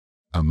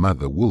A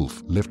mother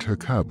wolf left her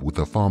cub with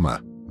a farmer.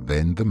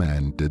 Then the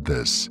man did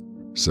this.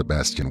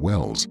 Sebastian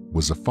Wells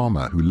was a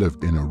farmer who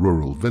lived in a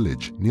rural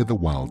village near the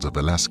wilds of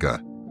Alaska.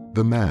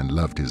 The man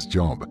loved his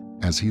job,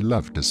 as he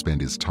loved to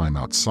spend his time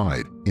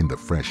outside in the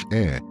fresh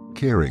air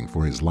caring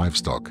for his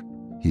livestock.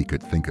 He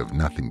could think of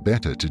nothing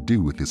better to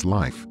do with his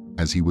life,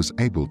 as he was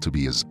able to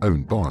be his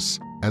own boss,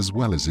 as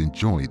well as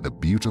enjoy the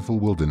beautiful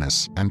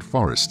wilderness and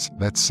forests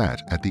that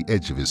sat at the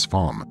edge of his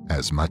farm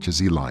as much as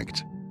he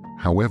liked.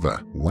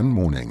 However, one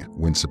morning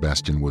when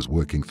Sebastian was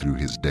working through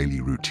his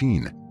daily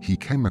routine, he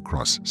came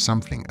across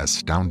something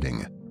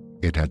astounding.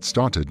 It had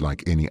started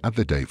like any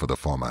other day for the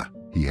farmer.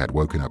 He had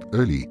woken up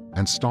early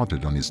and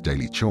started on his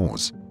daily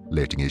chores,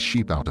 letting his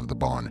sheep out of the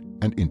barn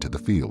and into the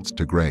fields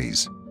to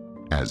graze.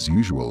 As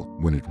usual,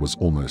 when it was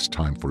almost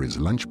time for his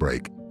lunch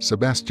break,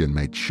 Sebastian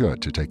made sure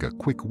to take a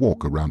quick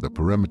walk around the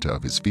perimeter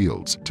of his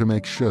fields to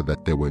make sure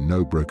that there were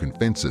no broken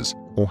fences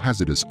or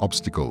hazardous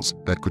obstacles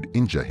that could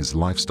injure his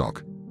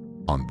livestock.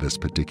 On this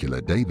particular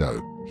day,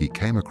 though, he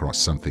came across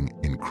something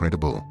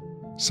incredible.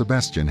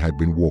 Sebastian had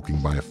been walking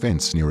by a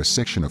fence near a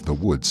section of the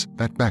woods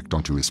that backed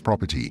onto his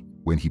property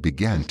when he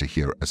began to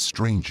hear a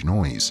strange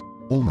noise,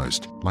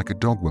 almost like a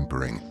dog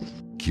whimpering.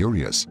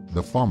 Curious,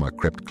 the farmer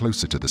crept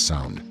closer to the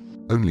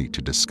sound, only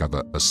to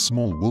discover a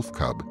small wolf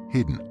cub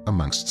hidden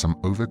amongst some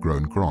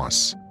overgrown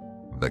grass.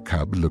 The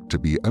cub looked to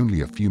be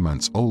only a few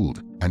months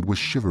old and was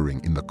shivering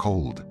in the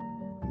cold.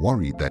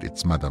 Worried that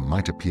its mother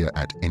might appear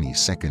at any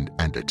second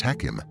and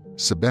attack him,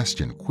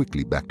 Sebastian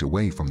quickly backed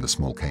away from the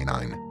small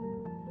canine.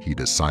 He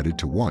decided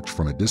to watch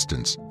from a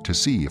distance to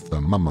see if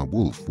the mama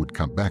wolf would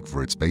come back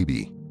for its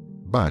baby.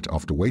 But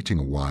after waiting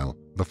a while,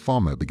 the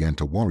farmer began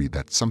to worry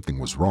that something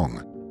was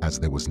wrong, as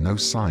there was no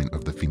sign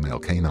of the female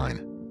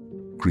canine.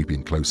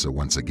 Creeping closer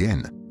once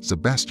again,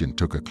 Sebastian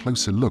took a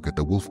closer look at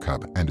the wolf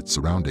cub and its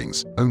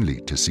surroundings, only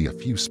to see a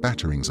few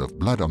spatterings of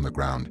blood on the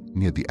ground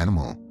near the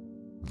animal.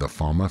 The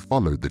farmer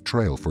followed the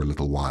trail for a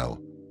little while,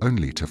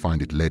 only to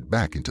find it led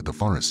back into the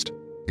forest.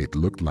 It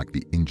looked like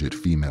the injured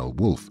female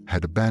wolf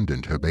had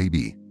abandoned her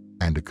baby,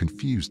 and a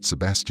confused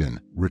Sebastian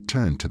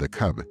returned to the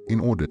cub in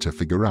order to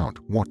figure out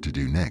what to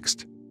do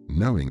next.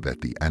 Knowing that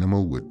the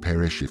animal would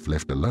perish if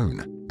left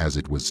alone, as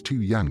it was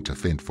too young to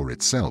fend for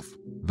itself,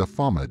 the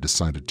farmer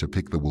decided to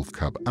pick the wolf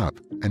cub up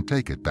and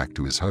take it back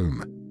to his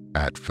home.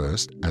 At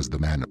first, as the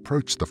man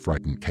approached the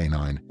frightened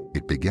canine,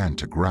 it began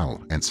to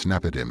growl and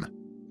snap at him.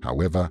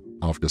 However,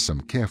 after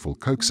some careful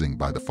coaxing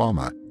by the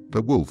farmer,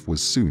 the wolf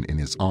was soon in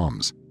his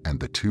arms, and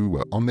the two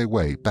were on their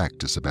way back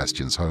to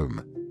Sebastian's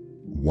home.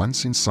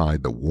 Once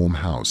inside the warm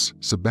house,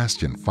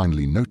 Sebastian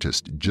finally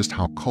noticed just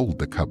how cold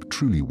the cub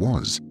truly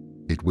was.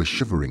 It was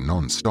shivering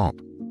non-stop.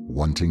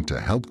 Wanting to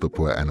help the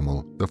poor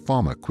animal, the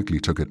farmer quickly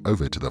took it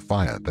over to the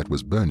fire that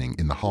was burning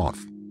in the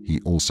hearth. He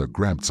also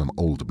grabbed some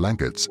old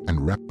blankets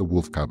and wrapped the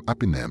wolf cub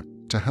up in them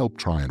to help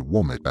try and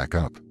warm it back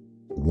up.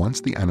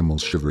 Once the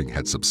animal's shivering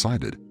had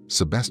subsided,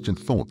 Sebastian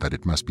thought that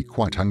it must be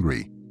quite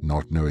hungry.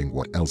 Not knowing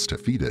what else to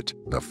feed it,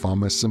 the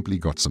farmer simply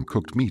got some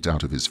cooked meat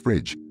out of his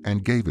fridge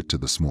and gave it to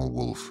the small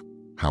wolf.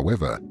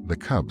 However, the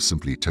cub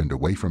simply turned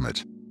away from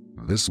it.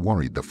 This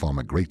worried the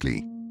farmer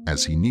greatly,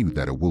 as he knew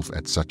that a wolf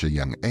at such a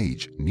young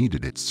age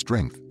needed its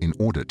strength in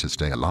order to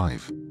stay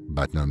alive.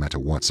 But no matter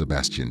what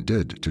Sebastian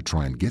did to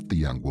try and get the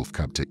young wolf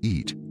cub to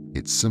eat,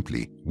 it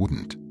simply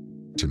wouldn't.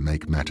 To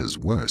make matters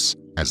worse,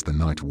 as the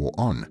night wore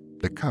on,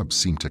 the cub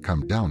seemed to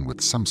come down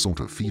with some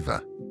sort of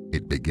fever.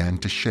 It began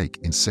to shake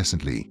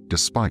incessantly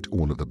despite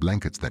all of the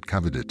blankets that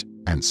covered it,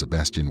 and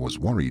Sebastian was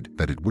worried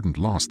that it wouldn't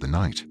last the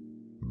night.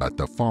 But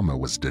the farmer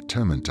was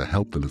determined to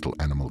help the little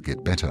animal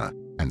get better,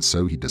 and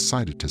so he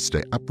decided to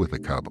stay up with the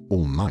cub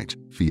all night,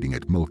 feeding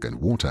it milk and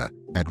water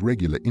at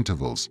regular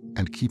intervals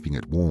and keeping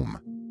it warm.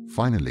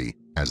 Finally,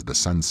 as the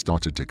sun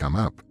started to come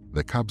up,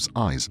 the cub's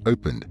eyes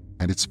opened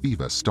and its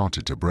fever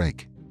started to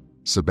break.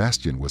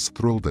 Sebastian was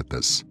thrilled at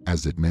this,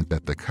 as it meant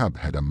that the cub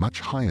had a much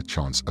higher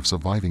chance of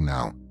surviving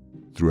now.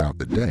 Throughout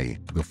the day,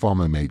 the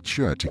farmer made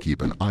sure to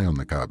keep an eye on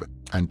the cub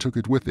and took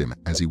it with him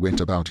as he went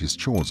about his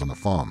chores on the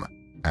farm.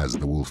 As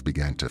the wolf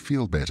began to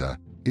feel better,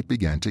 it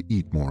began to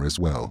eat more as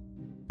well.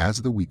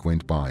 As the week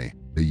went by,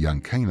 the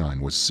young canine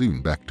was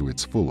soon back to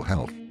its full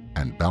health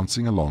and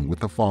bouncing along with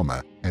the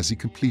farmer as he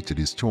completed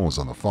his chores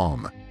on the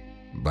farm.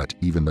 But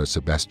even though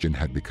Sebastian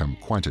had become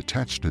quite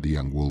attached to the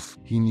young wolf,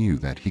 he knew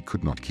that he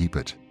could not keep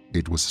it.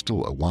 It was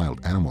still a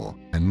wild animal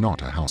and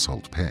not a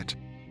household pet.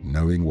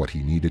 Knowing what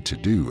he needed to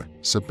do,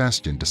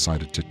 Sebastian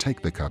decided to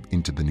take the cub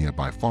into the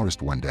nearby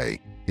forest one day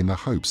in the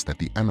hopes that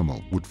the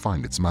animal would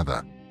find its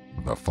mother.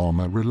 The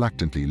farmer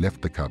reluctantly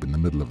left the cub in the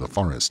middle of the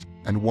forest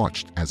and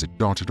watched as it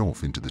darted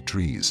off into the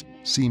trees,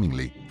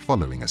 seemingly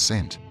following a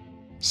scent.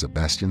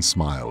 Sebastian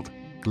smiled,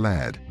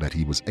 glad that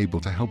he was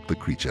able to help the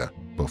creature,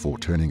 before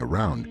turning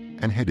around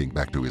and heading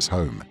back to his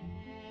home.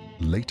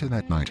 Later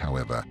that night,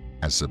 however,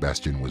 as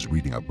Sebastian was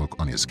reading a book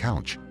on his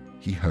couch,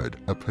 he heard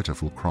a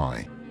pitiful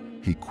cry.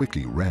 He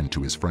quickly ran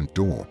to his front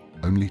door,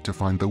 only to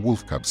find the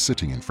wolf cub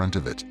sitting in front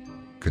of it.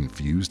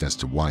 Confused as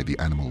to why the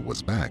animal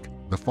was back,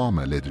 the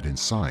farmer led it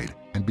inside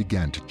and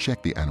began to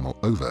check the animal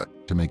over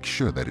to make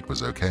sure that it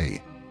was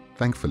okay.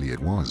 Thankfully it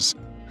was.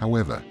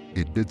 However,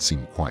 it did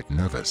seem quite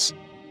nervous.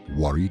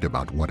 Worried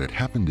about what had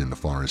happened in the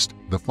forest,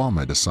 the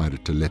farmer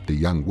decided to let the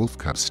young wolf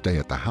cub stay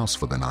at the house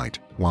for the night,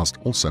 whilst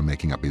also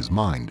making up his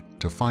mind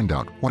to find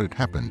out what had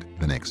happened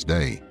the next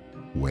day.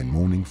 When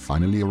morning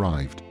finally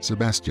arrived,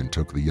 Sebastian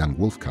took the young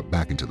wolf cub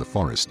back into the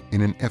forest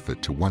in an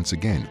effort to once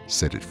again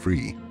set it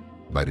free.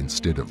 But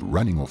instead of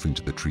running off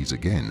into the trees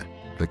again,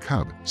 the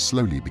cub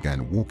slowly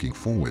began walking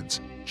forwards,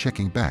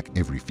 checking back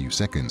every few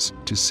seconds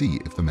to see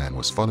if the man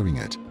was following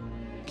it.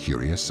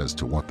 Curious as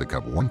to what the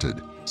cub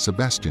wanted,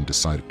 Sebastian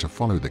decided to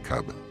follow the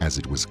cub as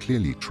it was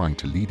clearly trying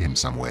to lead him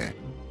somewhere.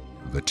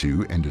 The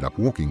two ended up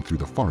walking through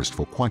the forest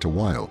for quite a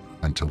while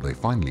until they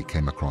finally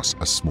came across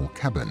a small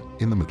cabin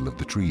in the middle of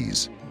the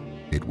trees.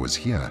 It was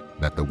here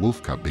that the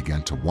wolf cub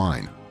began to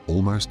whine,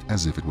 almost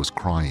as if it was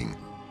crying.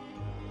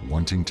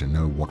 Wanting to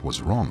know what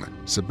was wrong,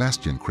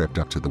 Sebastian crept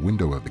up to the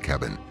window of the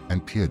cabin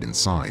and peered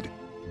inside,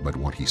 but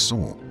what he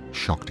saw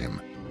shocked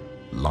him.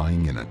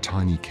 Lying in a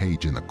tiny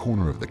cage in the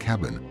corner of the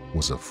cabin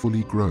was a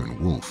fully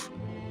grown wolf.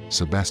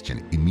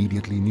 Sebastian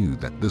immediately knew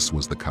that this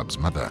was the cub's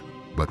mother,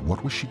 but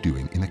what was she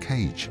doing in a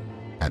cage?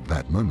 At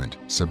that moment,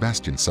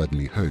 Sebastian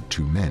suddenly heard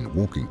two men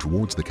walking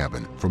towards the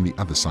cabin from the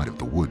other side of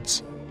the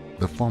woods.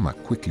 The farmer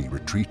quickly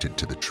retreated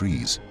to the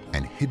trees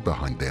and hid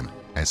behind them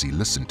as he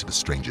listened to the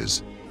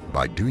strangers.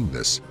 By doing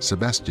this,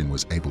 Sebastian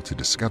was able to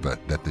discover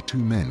that the two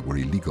men were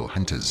illegal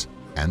hunters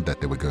and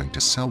that they were going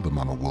to sell the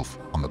mama wolf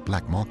on the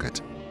black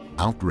market.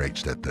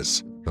 Outraged at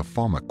this, the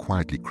farmer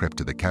quietly crept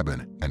to the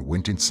cabin and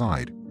went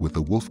inside with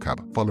the wolf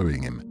cub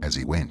following him as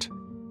he went.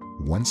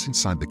 Once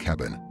inside the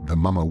cabin, the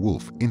mama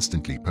wolf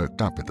instantly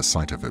perked up at the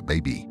sight of her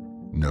baby.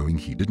 Knowing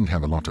he didn't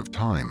have a lot of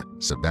time,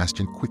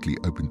 Sebastian quickly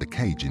opened the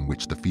cage in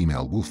which the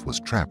female wolf was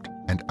trapped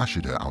and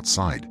ushered her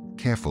outside,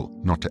 careful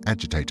not to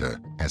agitate her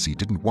as he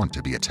didn't want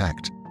to be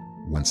attacked.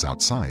 Once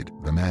outside,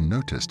 the man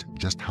noticed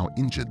just how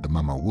injured the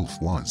mama wolf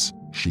was.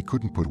 She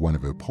couldn't put one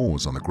of her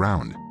paws on the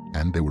ground,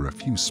 and there were a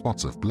few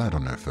spots of blood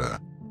on her fur.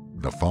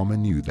 The farmer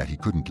knew that he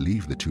couldn't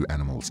leave the two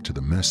animals to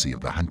the mercy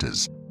of the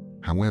hunters.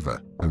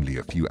 However, only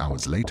a few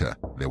hours later,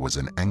 there was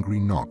an angry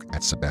knock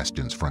at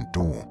Sebastian's front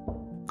door.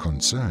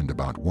 Concerned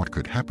about what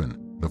could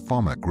happen, the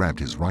farmer grabbed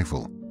his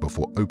rifle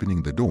before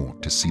opening the door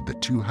to see the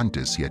two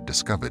hunters he had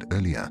discovered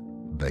earlier.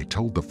 They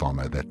told the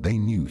farmer that they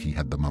knew he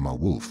had the mama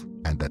wolf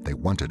and that they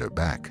wanted her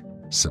back.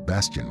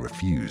 Sebastian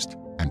refused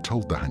and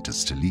told the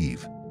hunters to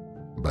leave.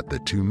 But the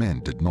two men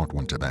did not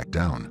want to back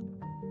down.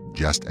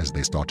 Just as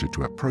they started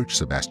to approach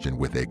Sebastian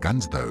with their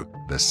guns though,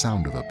 the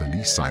sound of a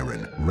police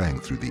siren rang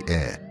through the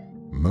air.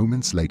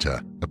 Moments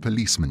later, a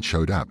policeman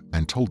showed up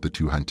and told the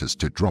two hunters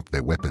to drop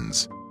their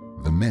weapons.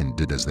 The men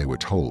did as they were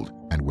told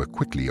and were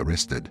quickly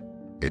arrested.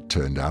 It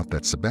turned out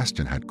that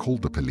Sebastian had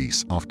called the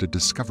police after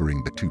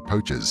discovering the two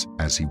poachers,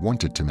 as he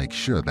wanted to make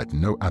sure that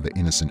no other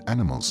innocent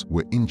animals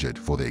were injured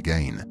for their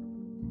gain.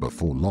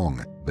 Before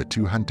long, the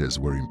two hunters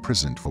were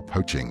imprisoned for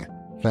poaching.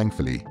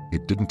 Thankfully,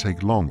 it didn't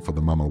take long for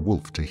the mama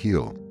wolf to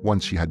heal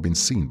once she had been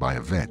seen by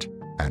a vet,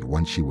 and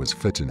once she was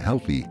fit and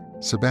healthy,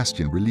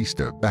 Sebastian released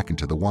her back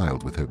into the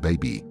wild with her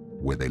baby,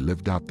 where they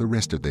lived out the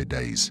rest of their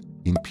days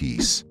in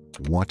peace.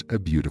 What a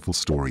beautiful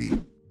story.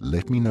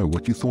 Let me know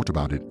what you thought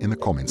about it in the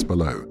comments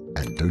below,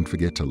 and don't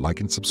forget to like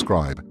and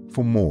subscribe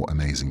for more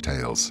amazing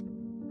tales.